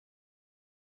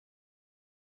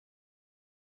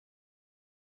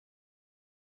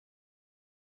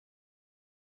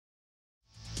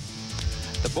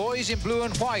boys in blue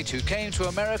and white who came to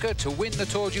America to win the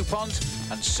Tour DuPont,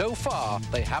 and so far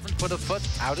they haven't put a foot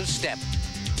out of step.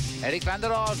 Eric van der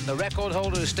Aarden, the record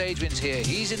holder of stage wins here,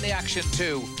 he's in the action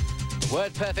too. The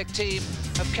Word Perfect team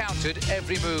have countered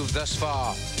every move thus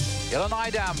far. Jelle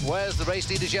Nijdam wears the race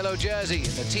leader's yellow jersey.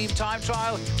 In the team time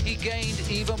trial, he gained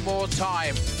even more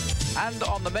time. And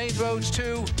on the main roads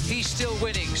too, he's still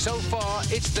winning. So far,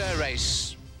 it's their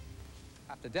race.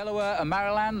 After Delaware and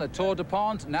Maryland, the Tour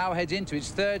DuPont now heads into its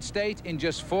third state in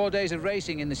just 4 days of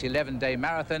racing in this 11-day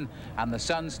marathon, and the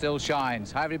sun still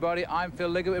shines. Hi everybody, I'm Phil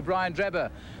Liggett with Brian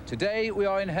Drebber. Today we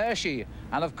are in Hershey,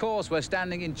 and of course we're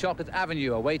standing in Chocolate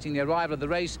Avenue awaiting the arrival of the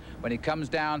race when it comes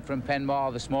down from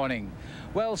Penmar this morning.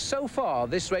 Well, so far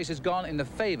this race has gone in the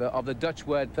favour of the Dutch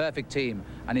Word Perfect team,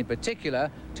 and in particular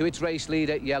to its race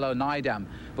leader Jelle Nijdam.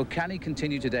 But can he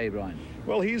continue today, Brian?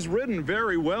 Well, he's ridden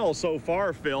very well so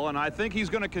far, Phil, and I think he's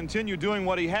going to continue doing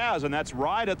what he has, and that's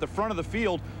ride at the front of the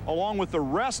field along with the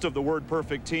rest of the Word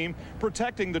Perfect team,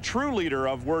 protecting the true leader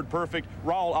of Word Perfect,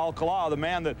 Raul Alcalá, the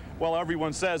man that, well,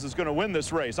 everyone says is going to win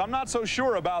this race. I'm not so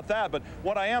sure about that, but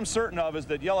what I am certain of is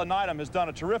that Jelle Nijdam has done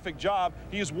a terrific job.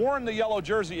 He's worn the yellow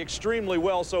jersey extremely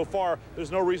well so far.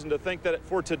 There's no reason to think that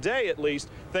for today, at least,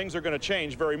 things are going to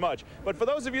change very much. But for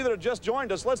those of you that have just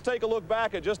joined us, let's take a look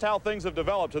back at just how things have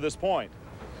developed to this point.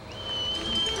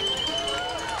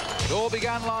 It all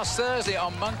began last Thursday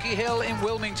on Monkey Hill in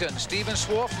Wilmington. Stephen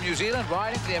Swart from New Zealand,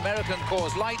 riding for the American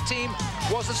Coors Light team,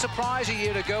 was a surprise a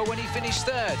year ago when he finished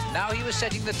third. Now he was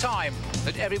setting the time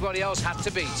that everybody else had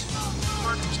to beat.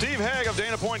 Steve Haig of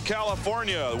Dana Point,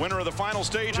 California, winner of the final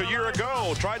stage a year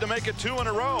ago, tried to make it 2 in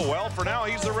a row. Well, for now,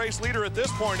 he's the race leader at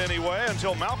this point anyway,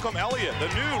 until Malcolm Elliott, the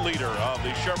new leader of the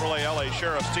Chevrolet LA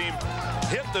Sheriff's team,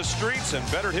 hit the streets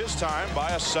and bettered his time by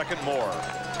a second more.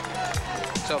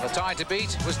 So the time to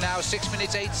beat was now 6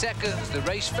 minutes 8 seconds. The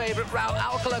race favourite Raul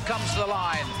Alcalá comes to the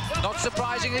line. Not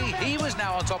surprisingly, he was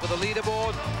now on top of the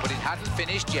leaderboard, but it hadn't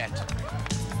finished yet.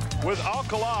 With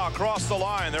Alcalá across the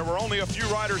line, there were only a few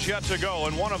riders yet to go,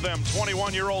 and one of them,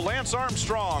 21-year-old Lance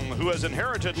Armstrong, who has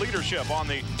inherited leadership on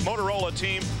the Motorola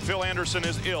team. Phil Anderson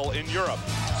is ill in Europe.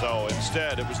 So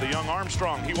instead, it was the young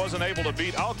Armstrong. He wasn't able to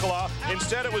beat Alcalá.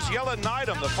 Instead, it was Jelle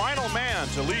Nijdam, the final man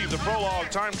to leave the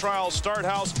prologue time trial start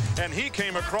house, and he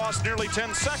came across nearly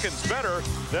 10 seconds better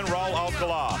than Raul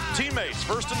Alcalá. Teammates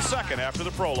first and second after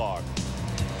the prologue.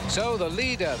 So the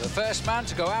leader, the first man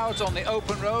to go out on the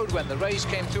open road when the race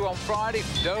came through on Friday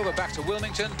from Dover back to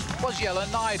Wilmington, was Jelle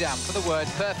Nijdam for the Word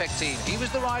Perfect team. He was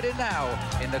the rider now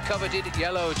in the coveted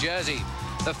yellow jersey.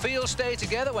 The field stayed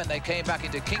together when they came back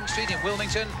into King Street in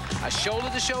Wilmington. A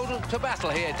shoulder-to-shoulder to battle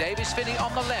here. Davis Finney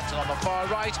on the left, and on the far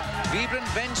right, Wiebren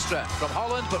Venstre from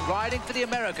Holland, but riding for the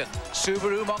American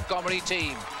Subaru Montgomery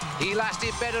team. He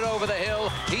lasted better over the hill.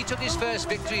 He took his first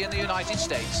victory in the United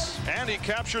States. And he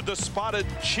captured the spotted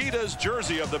Cheetah's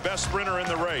jersey of the best sprinter in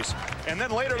the race. And then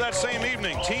later that same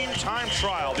evening, team time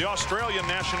trial, the Australian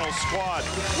national squad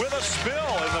with a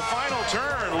spill in the final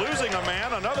turn, losing a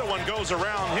man. Another one goes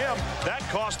around him. That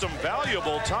cost them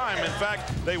valuable time. In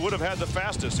fact, they would have had the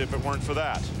fastest if it weren't for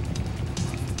that.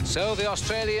 So the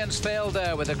Australians failed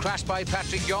there with a crash by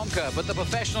Patrick Jonker, but the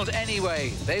professionals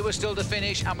anyway, they were still to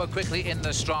finish and were quickly in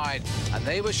the stride, and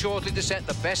they were shortly to set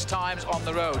the best times on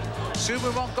the road.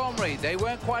 Subaru Montgomery, they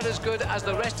weren't quite as good as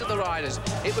the rest of the riders.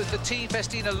 It was the Team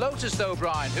Festina Lotus though,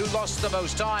 Brian, who lost the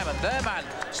most time, and their man,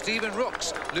 Stephen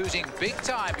Rooks, losing big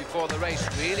time before the race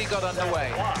really got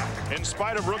underway. In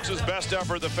spite of Rooks' best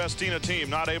effort, the Festina team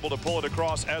not able to pull it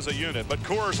across as a unit, but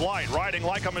Coors Light riding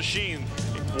like a machine.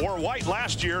 Wore white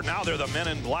last year, now they're the men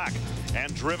in black.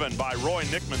 And driven by Roy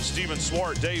Nickman, Stephen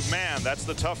Swart, Dave Mann, that's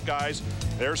the tough guys.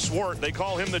 There's Swart. They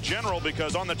call him the general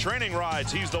because on the training rides,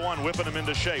 he's the one whipping them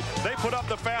into shape. They put up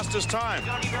the fastest time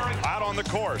out on the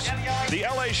course. The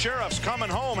LA Sheriffs coming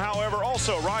home, however,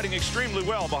 also riding extremely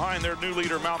well behind their new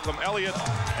leader, Malcolm Elliott.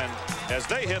 And as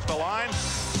they hit the line,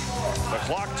 the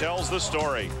clock tells the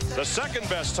story. The second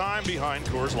best time behind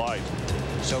Coors Light.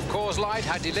 So Coors Light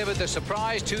had delivered the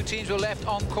surprise. Two teams were left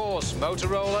on course,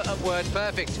 Motorola and Word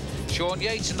Perfect. Sean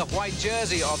Yates in the white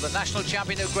jersey of the national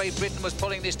champion of Great Britain was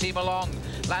pulling this team along.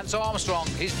 Lance Armstrong,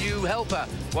 his new helper,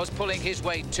 was pulling his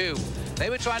weight too. They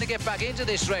were trying to get back into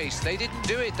this race. They didn't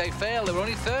do it. They failed. They were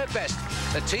only third best.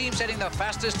 The team setting the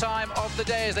fastest time of the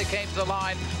day as they came to the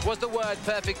line was the Word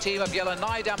Perfect team of Jelle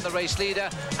Nijdam, the race leader,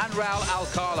 and Raul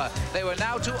Alcalá. They were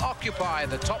now to occupy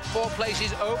the top 4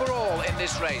 places overall in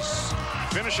this race.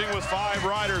 Finishing with 5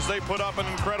 riders, they put up an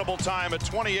incredible time at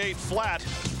 28 flat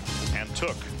and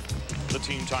took the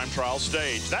team time trial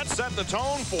stage. That set the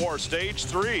tone for stage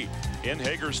 3 in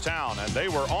Hagerstown, and they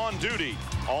were on duty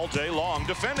all day long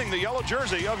defending the yellow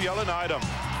jersey of Jelle Nijdam.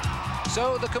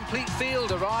 So the complete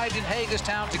field arrived in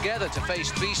Hagerstown together to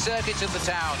face 3 circuits of the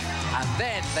town, and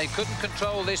then they couldn't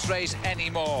control this race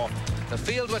anymore. The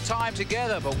field were timed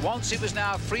together, but once it was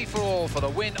now free-for-all for the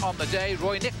win on the day,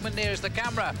 Roy Nickman, nearest the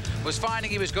camera, was finding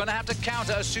he was going to have to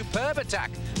counter a superb attack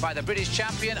by the British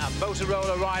champion and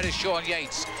Motorola rider Sean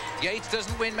Yates. Yates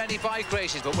doesn't win many bike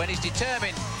races, but when he's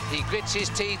determined, he grits his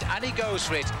teeth and he goes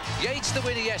for it. Yates the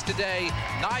winner yesterday.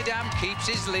 Nydam keeps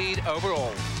his lead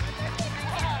overall.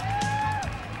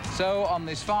 So on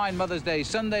this fine Mother's Day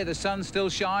Sunday, the sun still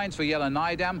shines for Yellow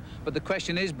Nydam, but the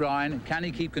question is, Brian, can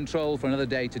he keep control for another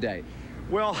day today?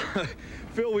 Well,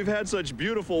 Phil, we've had such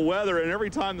beautiful weather, and every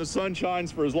time the sun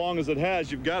shines for as long as it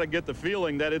has, you've got to get the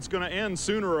feeling that it's going to end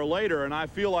sooner or later, and I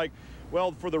feel like,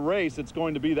 well, for the race, it's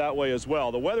going to be that way as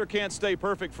well. The weather can't stay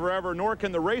perfect forever, nor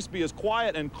can the race be as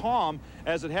quiet and calm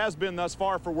as it has been thus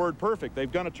far for Word Perfect. They've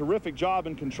done a terrific job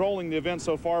in controlling the event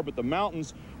so far, but the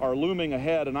mountains are looming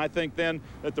ahead, and I think then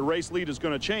that the race lead is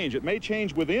going to change. It may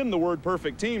change within the Word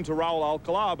Perfect team to Raul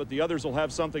Alcalá, but the others will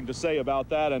have something to say about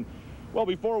that. And well,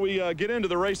 before we get into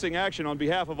the racing action, on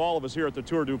behalf of all of us here at the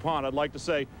Tour DuPont, I'd like to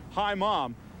say, hi,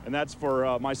 Mom, and that's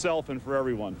for myself and for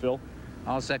everyone. Phil?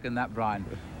 I'll second that, Brian.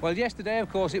 Well, yesterday, of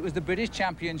course, it was the British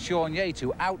champion Sean Yates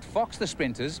who outfoxed the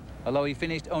sprinters, although he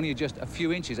finished only just a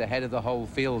few inches ahead of the whole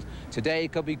field. Today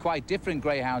could be quite different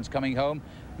greyhounds coming home,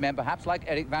 men perhaps like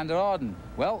Eric van der Arden.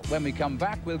 Well, when we come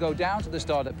back, we'll go down to the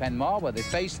start at Penmar, where they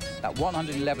face that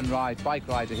 111 bike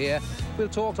rider here. We'll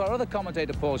talk to our other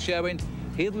commentator, Paul Sherwin.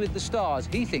 He'll be with the stars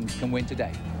he thinks can win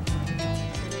today.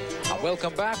 And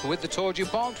welcome back with the Tour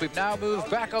DuPont. We've now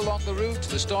moved back along the route to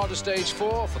the start of stage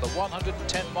 4 for the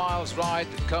 110 miles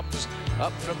ride that comes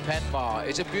up from Penmar.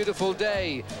 It's a beautiful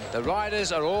day. The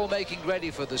riders are all making ready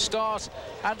for the start.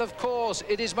 And of course,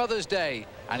 it is Mother's Day,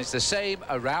 and it's the same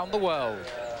around the world.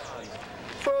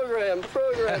 Program.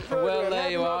 Well, there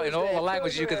you are, in all the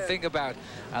languages you can think about.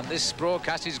 And this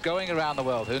broadcast is going around the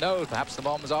world. Who knows, perhaps the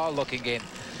moms are looking in.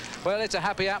 Well, it's a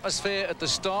happy atmosphere at the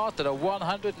start. There are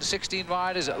 116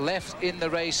 riders left in the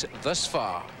race thus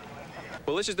far.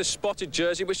 Well, this is the spotted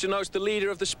jersey, which denotes the leader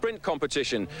of the sprint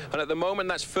competition. And at the moment,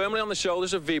 that's firmly on the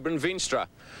shoulders of Wiebren Veenstra.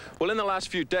 Well, in the last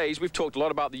few days, we've talked a lot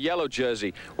about the yellow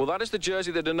jersey. Well, that is the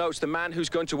jersey that denotes the man who's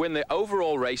going to win the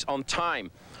overall race on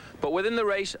time. But within the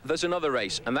race, there's another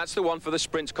race, and that's the one for the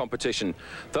sprint competition.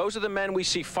 Those are the men we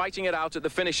see fighting it out at the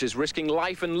finishes, risking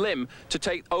life and limb to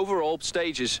take overall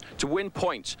stages, to win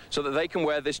points, so that they can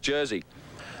wear this jersey.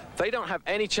 They don't have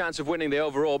any chance of winning the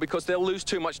overall because they'll lose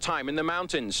too much time in the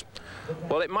mountains.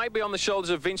 Well, it might be on the shoulders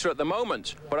of Veenstra at the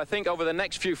moment, but I think over the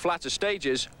next few flatter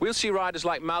stages, we'll see riders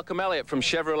like Malcolm Elliott from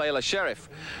Chevrolet La Sheriff,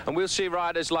 and we'll see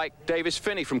riders like Davis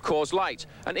Finney from Coors Light,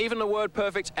 and even the word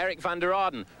perfect Eric van der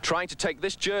Arden trying to take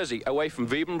this jersey away from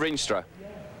Wiebren Veenstra.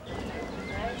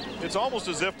 It's almost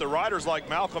as if the riders like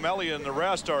Malcolm Elliott and the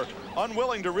rest are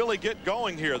unwilling to really get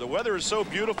going here. The weather is so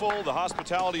beautiful, the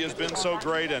hospitality has been so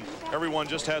great, and everyone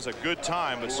just has a good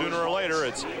time. But sooner or later,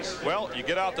 it's, well, you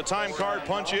get out the time card,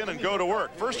 punch in, and go to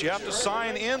work. First, you have to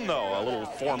sign in, though, a little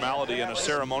formality and a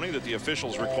ceremony that the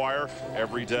officials require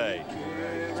every day.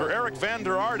 For Eric van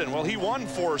der Arden, well, he won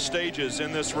 4 stages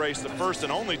in this race, the first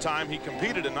and only time he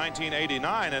competed in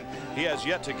 1989, and he has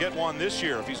yet to get one this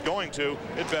year. If he's going to,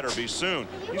 it better be soon.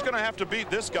 He's going to have to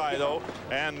beat this guy, though,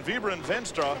 and Wiebren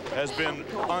Veenstra has been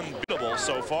unbeatable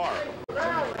so far.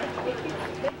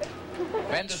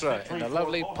 Veenstra in a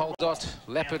lovely polka-dot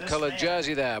leopard-coloured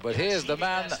jersey there, but here's the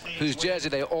man whose jersey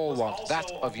they all want, that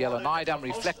of Yellow Nydam,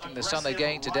 reflecting the sun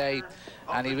again today,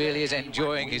 and he really is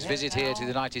enjoying his visit here to the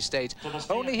United States.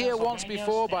 Only here once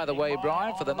before, by the way,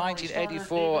 Brian, for the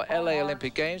 1984 LA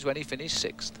Olympic Games when he finished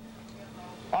 6th.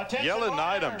 Yellow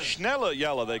Nydam, Schnelle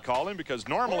Yellow they call him, because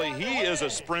normally he is a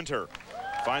sprinter.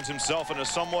 Finds himself in a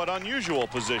somewhat unusual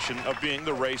position of being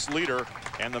the race leader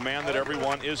and the man that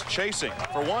everyone is chasing.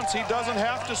 For once, he doesn't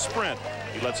have to sprint.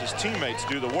 He lets his teammates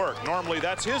do the work. Normally,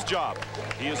 that's his job.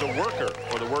 He is a worker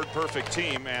for the Word Perfect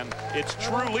team, and its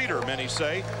true leader, many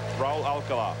say, Raul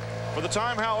Alcalá. For the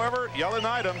time, however, Yellow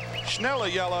Nydam,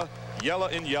 Schnelle Yellow, Yellow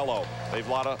in yellow. A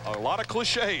lot of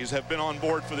cliches have been on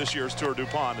board for this year's Tour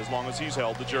DuPont as long as he's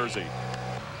held the jersey.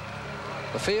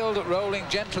 The field rolling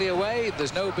gently away.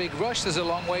 There's no big rush. There's a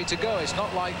long way to go. It's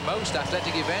not like most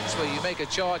athletic events where you make a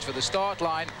charge for the start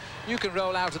line. You can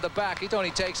roll out at the back. It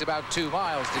only takes about 2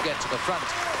 miles to get to the front.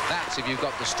 That's if you've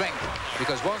got the strength,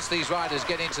 because once these riders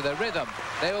get into the rhythm,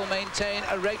 they will maintain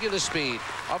a regular speed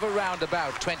of around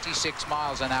about 26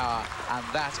 miles an hour, and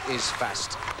that is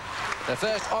fast. The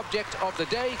first object of the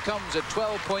day comes at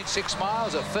 12.6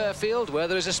 miles at Fairfield, where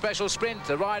there is a special sprint.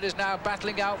 The riders now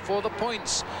battling out for the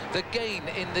points, the gain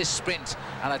in this sprint.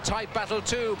 And a tight battle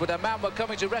too, but a man we're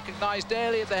coming to recognise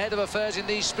daily at the head of affairs in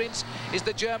these sprints is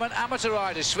the German amateur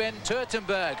rider Sven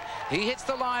Turtenberg. He hits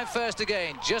the line first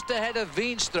again, just ahead of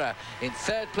Veenstra. In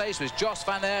third place was Jos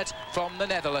van Aert from the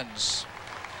Netherlands.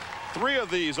 3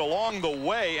 of these along the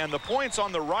way, and the points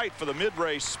on the right for the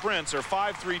mid-race sprints are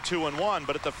 5, 3, 2, and 1.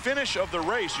 But at the finish of the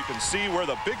race, you can see where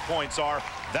the big points are.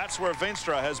 That's where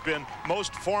Veenstra has been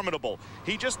most formidable.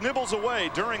 He just nibbles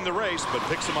away during the race, but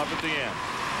picks him up at the end.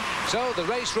 So the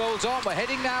race rolls on. We're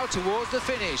heading now towards the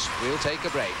finish. We'll take a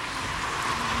break.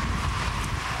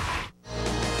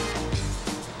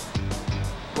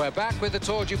 We're back with the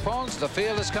Tour DuPont. The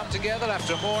field has come together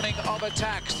after a morning of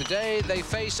attacks. Today they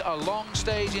face a long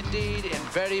stage indeed in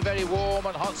very, very warm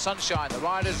and hot sunshine. The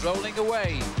riders rolling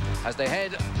away as they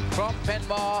head from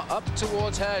Penmar up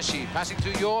towards Hershey, passing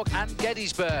through York and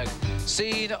Gettysburg,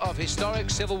 scene of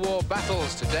historic Civil War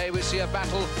battles. Today we see a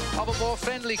battle of a more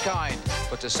friendly kind,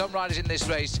 but to some riders in this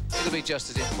race it'll be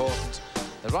just as important.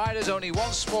 The riders only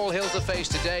one small hill to face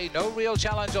today, no real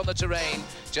challenge on the terrain,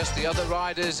 just the other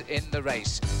riders in the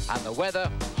race. And the weather,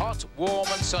 hot, warm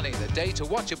and sunny. The day to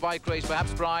watch a bike race,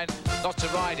 perhaps, Brian, not to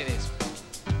ride in it.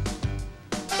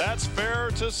 That's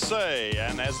fair to say.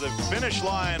 And as the finish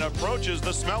line approaches,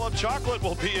 the smell of chocolate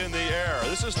will be in the air.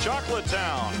 This is Chocolate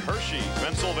Town, Hershey,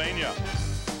 Pennsylvania.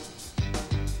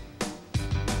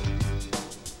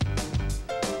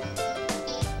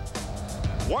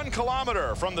 One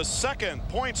kilometer from the second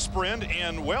point sprint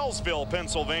in Wellsville,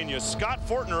 Pennsylvania. Scott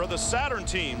Fortner of the Saturn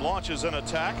team launches an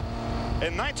attack.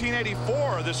 In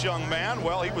 1984, this young man,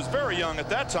 well, he was very young at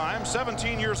that time,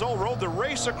 17 years old, rode the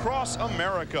race across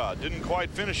America. Didn't quite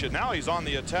finish it. Now he's on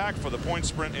the attack for the point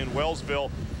sprint in Wellsville.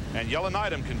 And Yellow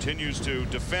continues to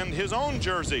defend his own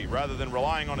jersey rather than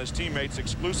relying on his teammates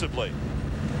exclusively.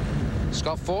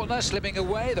 Scott Fortner slipping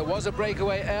away. There was a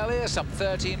breakaway earlier, some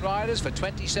 13 riders for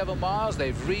 27 miles.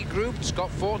 They've regrouped. Scott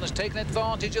Fortner's taken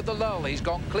advantage of the lull. He's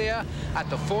gone clear at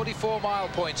the 44-mile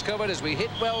points covered as we hit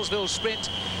Wellsville sprint.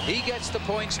 He gets the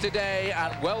points today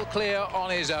and well clear on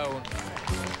his own.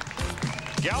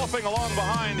 Galloping along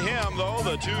behind him, though,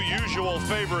 the 2 usual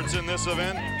favorites in this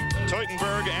event,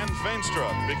 Teutenberg and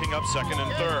Veenstra, picking up second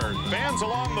and third. Fans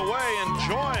along the way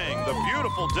enjoying the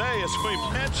beautiful day, as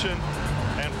we mentioned.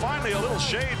 And finally, a little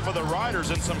shade for the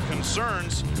riders and some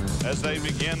concerns as they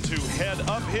begin to head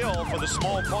uphill for the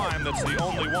small climb that's the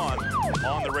only one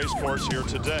on the race course here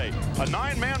today. A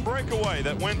 9-man breakaway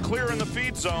that went clear in the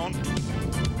feed zone.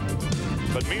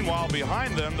 But meanwhile,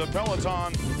 behind them, the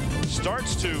peloton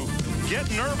starts to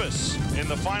get nervous in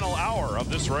the final hour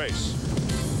of this race.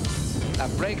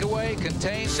 That breakaway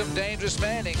contains some dangerous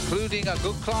men, including a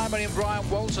good climber in Brian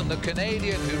Walton, the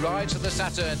Canadian who rides for the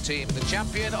Saturn team, the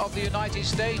champion of the United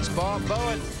States, Bob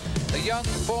Bowen, the young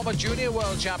former junior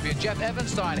world champion, Jeff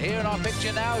Evanstein. Here in our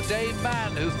picture now, Dave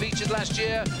Mann, who featured last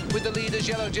year with the leader's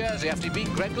yellow jersey after he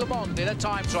beat Greg LeMond in a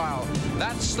time trial.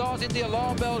 That started the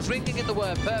alarm bells ringing in the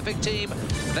word perfect team.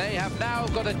 They have now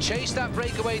got to chase that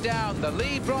breakaway down. The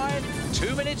lead, Brian,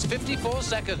 2 minutes 54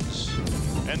 seconds.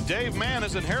 And Dave Mann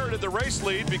has inherited the race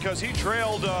lead because he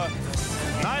trailed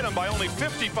Neidham by only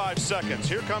 55 seconds.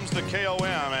 Here comes the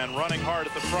KOM, and running hard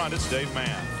at the front, it's Dave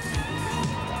Mann.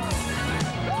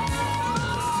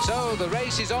 So the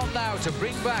race is on now to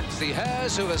bring back the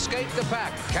Hares who escaped the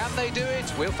pack. Can they do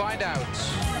it? We'll find out.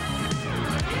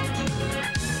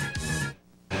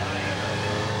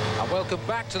 And welcome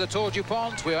back to the Tour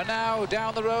DuPont. We are now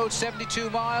down the road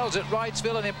 72 miles at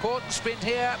Wrightsville, an important sprint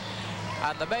here.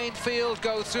 And the main field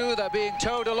go through. They're being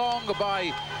towed along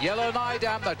by Yellow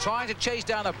Neidham. They're trying to chase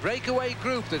down a breakaway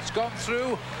group that's gone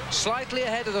through slightly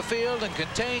ahead of the field and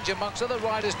contains amongst other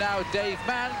riders now Dave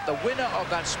Mann, the winner of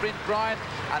that sprint, Brian,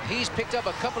 and he's picked up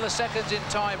a couple of seconds in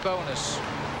time bonus.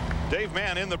 Dave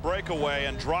Mann in the breakaway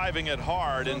and driving it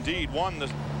hard, indeed won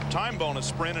the time bonus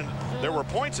sprint, and there were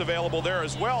points available there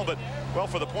as well. But, well,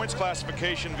 for the points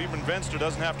classification, Wiebren Veenstra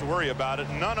doesn't have to worry about it.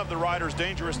 None of the riders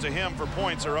dangerous to him for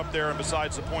points are up there, and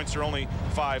besides, the points are only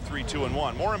 5, 3, 2, and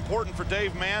 1. More important for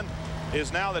Dave Mann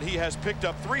is now that he has picked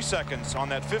up 3 seconds on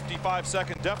that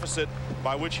 55-second deficit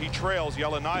by which he trails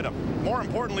Yellow Neidham. More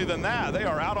importantly than that, they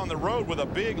are out on the road with a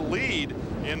big lead.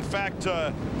 In fact,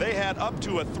 they had up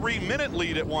to a 3-minute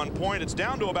lead at one point. It's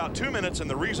down to about 2 minutes, and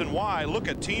the reason why, look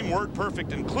at Team Word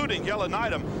Perfect, including Yellow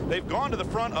Neidham. They've gone to the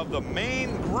front of the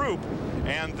main group,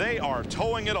 and they are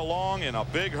towing it along in a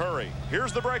big hurry.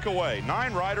 Here's the breakaway,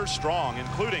 9 riders strong,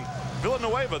 including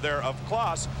Villanueva there of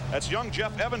Klaas. That's young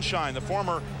Jeff Evanshine, the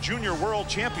former junior world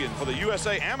champion for the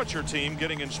USA amateur team,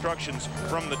 getting instructions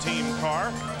from the team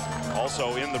car.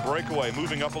 Also in the breakaway,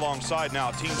 moving up alongside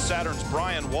now, Team Saturn's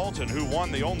Brian Walton, who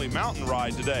won the only mountain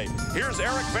ride today. Here's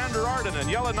Eric van der Arden and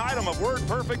Jelle Neidam of Word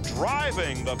Perfect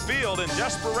driving the field in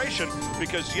desperation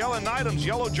because Jelle Neidam's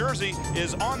yellow jersey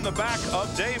is on the back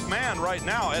of Dave Mann right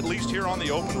now, at least here on the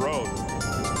open road.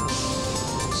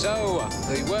 So,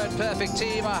 the Word Perfect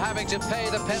team are having to pay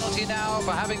the penalty now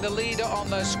for having the leader on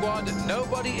their squad.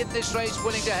 Nobody in this race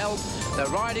willing to help. They're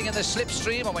riding in the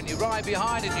slipstream, and when you ride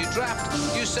behind and you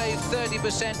draft, you save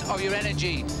 30% of your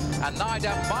energy. And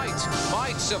Neidam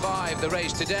might survive the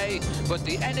race today, but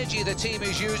the energy the team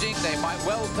is using, they might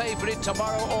well pay for it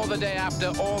tomorrow or the day after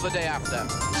or the day after.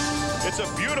 It's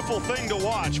a beautiful thing to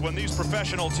watch when these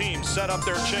professional teams set up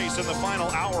their chase in the final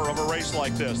hour of a race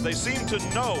like this. They seem to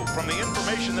know from the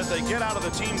information that they get out of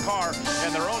the team car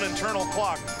and their own internal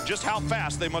clock just how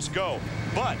fast they must go.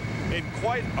 But in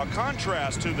quite a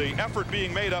contrast to the effort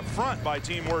being made up front by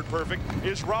Team Word Perfect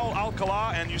is Raul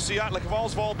Alcala, and you see Atle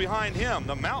Kvalsvold behind him.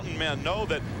 The mountain men know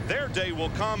that their day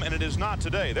will come, and it is not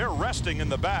today. They're resting in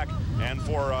the back, and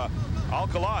for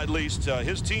Alcala, at least,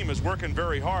 his team is working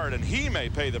very hard, and he may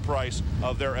pay the price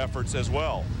of their efforts as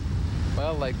well.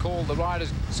 Well, they call the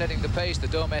riders setting the pace, the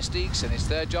domestiques, and it's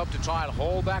their job to try and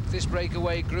haul back this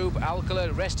breakaway group.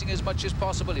 Alcala resting as much as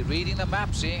possible, reading the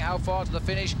map, seeing how far to the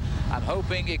finish, and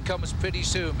hoping it comes pretty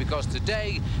soon, because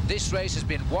today this race has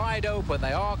been wide open.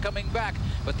 They are coming back,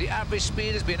 but the average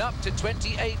speed has been up to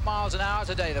 28 miles an hour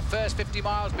today. The first 50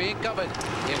 miles being covered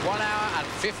in 1 hour and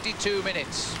 52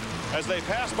 minutes. As they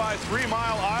pass by 3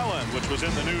 Mile Island, which was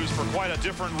in the news for quite a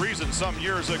different reason some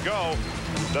years ago,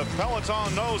 the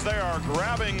peloton knows they are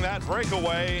grabbing that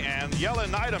breakaway, and Jelle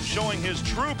Neidam showing his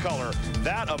true color,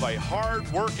 that of a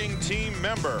hard-working team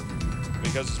member.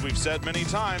 Because, as we've said many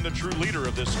times, the true leader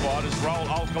of this squad is Raul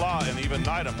Alcala, and even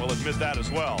Neidam will admit that as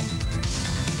well.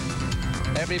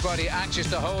 Everybody anxious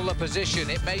to hold the position.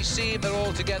 It may seem they're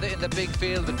all together in the big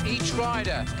field, but each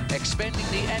rider expending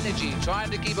the energy, trying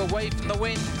to keep away from the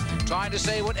wind, trying to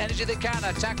save what energy they can.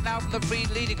 Attack now from the free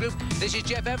leading group. This is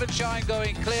Jeff Evanshine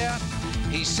going clear.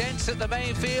 He sensed that the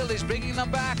main field is bringing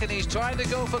them back, and he's trying to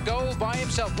go for gold by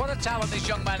himself. What a talent this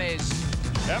young man is.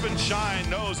 Evanshine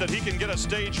knows that he can get a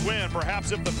stage win.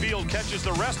 Perhaps if the field catches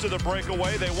the rest of the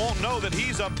breakaway, they won't know that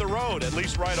he's up the road, at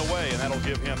least right away, and that'll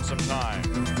give him some time.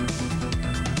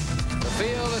 The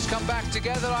field has come back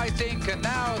together, I think, and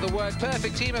now the Word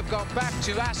Perfect team have gone back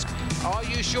to ask, are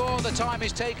you sure the time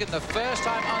is taken? The first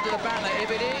time under the banner. If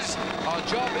it is, our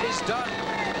job is done.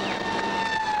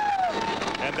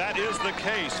 And that is the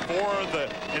case for the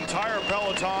entire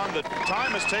peloton. The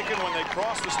time is taken when they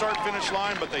cross the start-finish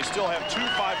line, but they still have 2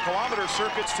 5-kilometer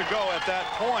circuits to go at that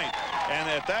point. And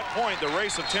at that point, the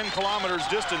race of 10 kilometers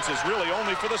distance is really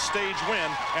only for the stage win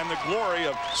and the glory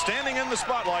of standing in the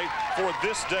spotlight for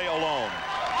this day alone.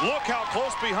 Look how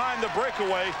close behind the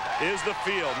breakaway is the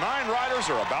field. 9 riders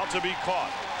are about to be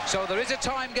caught. So there is a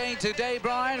time gain today,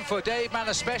 Brian, for Dave Mann,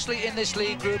 especially in this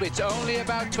lead group. It's only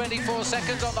about 24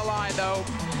 seconds on the line, though.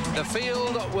 The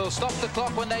field will stop the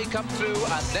clock when they come through,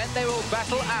 and then they will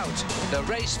battle out the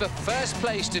race for first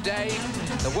place today.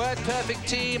 The Word Perfect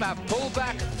team have pulled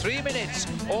back 3 minutes,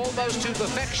 almost to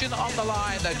perfection on the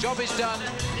line. Their job is done,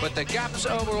 but the gaps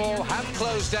overall have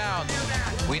closed down.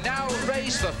 We now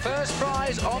race for first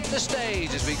prize on the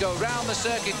stage as we go round the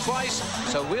circuit twice,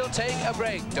 so we'll take a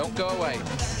break. Don't go away.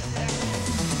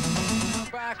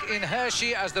 Back in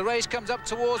Hershey as the race comes up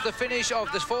towards the finish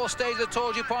of the 4th stage of the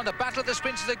Tour DuPont. The battle of the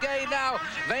sprinters again now.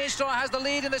 Veenstra has the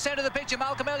lead in the centre of the picture.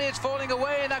 Malcolm Elliott's falling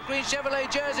away in that green Chevrolet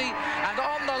jersey. And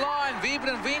on the line,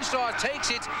 Wiebren Veenstra takes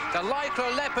it. The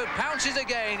Lycra Leopard pounces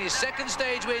again. His 2nd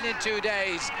stage win in 2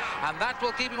 days. And that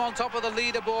will keep him on top of the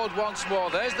leaderboard once more.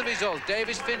 There's the result.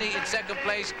 Davis Finney in 2nd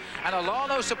place. And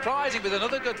Alano surprising with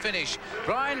another good finish.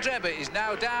 Brian Drebber is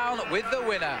now down with the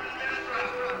winner.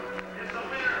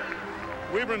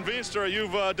 Wiebren Veenstra,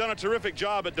 you've done a terrific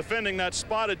job at defending that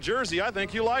spotted jersey. I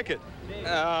think you like it.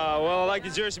 Well, I like the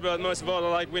jersey, but most of all, I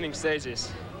like winning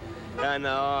stages. And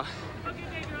the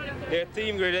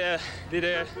team did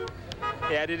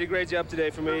a great job today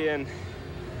for me, and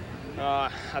I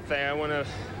think I want to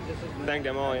thank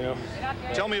them all, you know.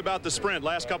 Tell me about the sprint.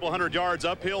 Last couple 100 yards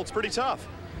uphill, it's pretty tough.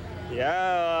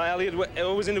 Yeah, Elliott, it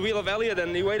was in the wheel of Elliott,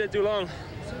 and he waited too long.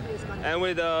 And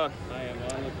with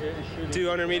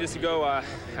 200 meters to go,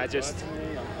 I just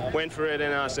went for it,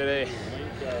 and I said, hey,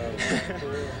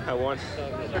 I won.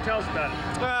 Tell us about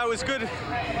it. It was good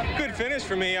finish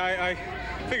for me. I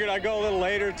figured I'd go a little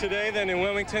later today than in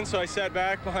Wilmington, so I sat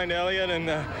back behind Elliott, and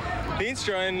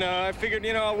Veenstra, and I figured,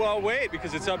 you know, well, wait,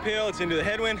 because it's uphill, it's into the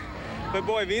headwind. But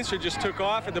boy, Veenstra just took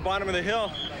off at the bottom of the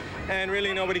hill, and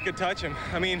really nobody could touch him.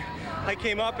 I mean, I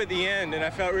came up at the end, and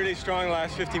I felt really strong the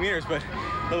last 50 meters, but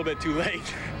a little bit too late.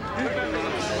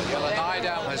 Yellow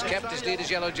Nydam has kept his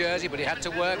leader's yellow jersey, but he had to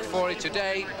work for it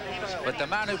today. But the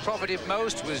man who profited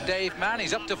most was Dave Mann.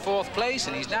 He's up to 4th place,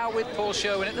 and he's now with Paul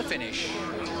Sherwin at the finish.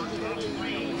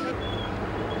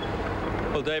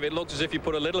 Well, Dave, it looked as if you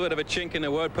put a little bit of a chink in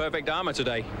the Word Perfect armour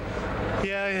today.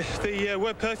 Yeah, the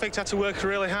Word Perfect had to work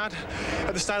really hard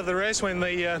at the start of the race when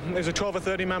there was a 12 or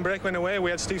 13 man break went away. We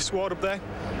had Steve Sward up there,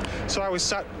 so I was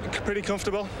sat pretty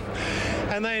comfortable.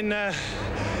 And then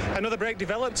another break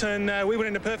developed, and we were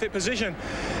in a perfect position.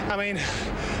 I mean,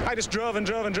 I just drove and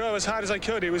drove and drove as hard as I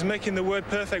could. It was making the Word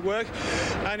Perfect work,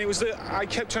 and it was I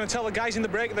kept trying to tell the guys in the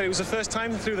break that it was the first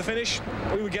time through the finish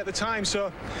we would get the time.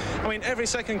 So, I mean, every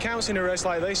second counts in a race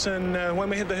like this, and when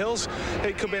we hit the hills,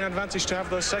 it could be an advantage to have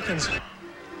those seconds.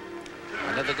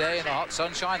 Another day in the hot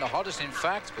sunshine, the hottest in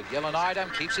fact, but Yellow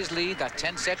Nydam keeps his lead, that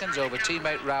 10 seconds over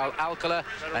teammate Raul Alcala,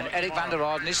 and Eric van der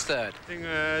Aarden is 3rd. I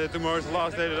think tomorrow's the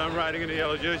last day that I'm riding in the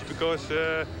yellow jersey, because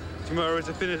tomorrow is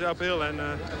a finish uphill, and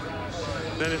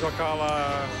then it's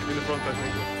Alcala in the front, I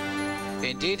think.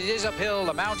 Indeed, it is uphill.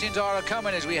 The mountains are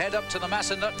a-coming as we head up to the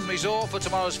Massanutten Resort for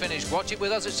tomorrow's finish. Watch it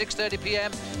with us at 6:30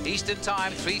 p.m. Eastern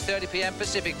Time, 3:30 p.m.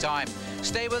 Pacific Time.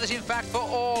 Stay with us, in fact, for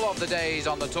all of the days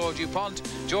on the Tour DuPont.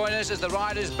 Join us as the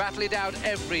riders battle it out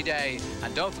every day.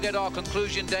 And don't forget our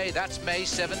conclusion day, that's May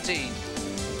 17.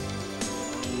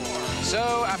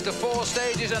 So, after 4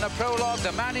 stages and a prologue,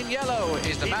 the man in yellow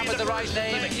is the man with the right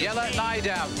name, Yellow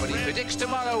Nydam. But he predicts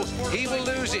tomorrow he will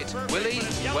lose it. Will he?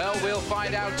 Well, we'll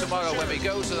find out tomorrow when we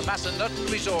go to the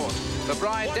Massanutten Resort. For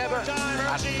Brian Dever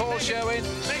and Paul Sherwin,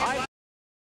 I'm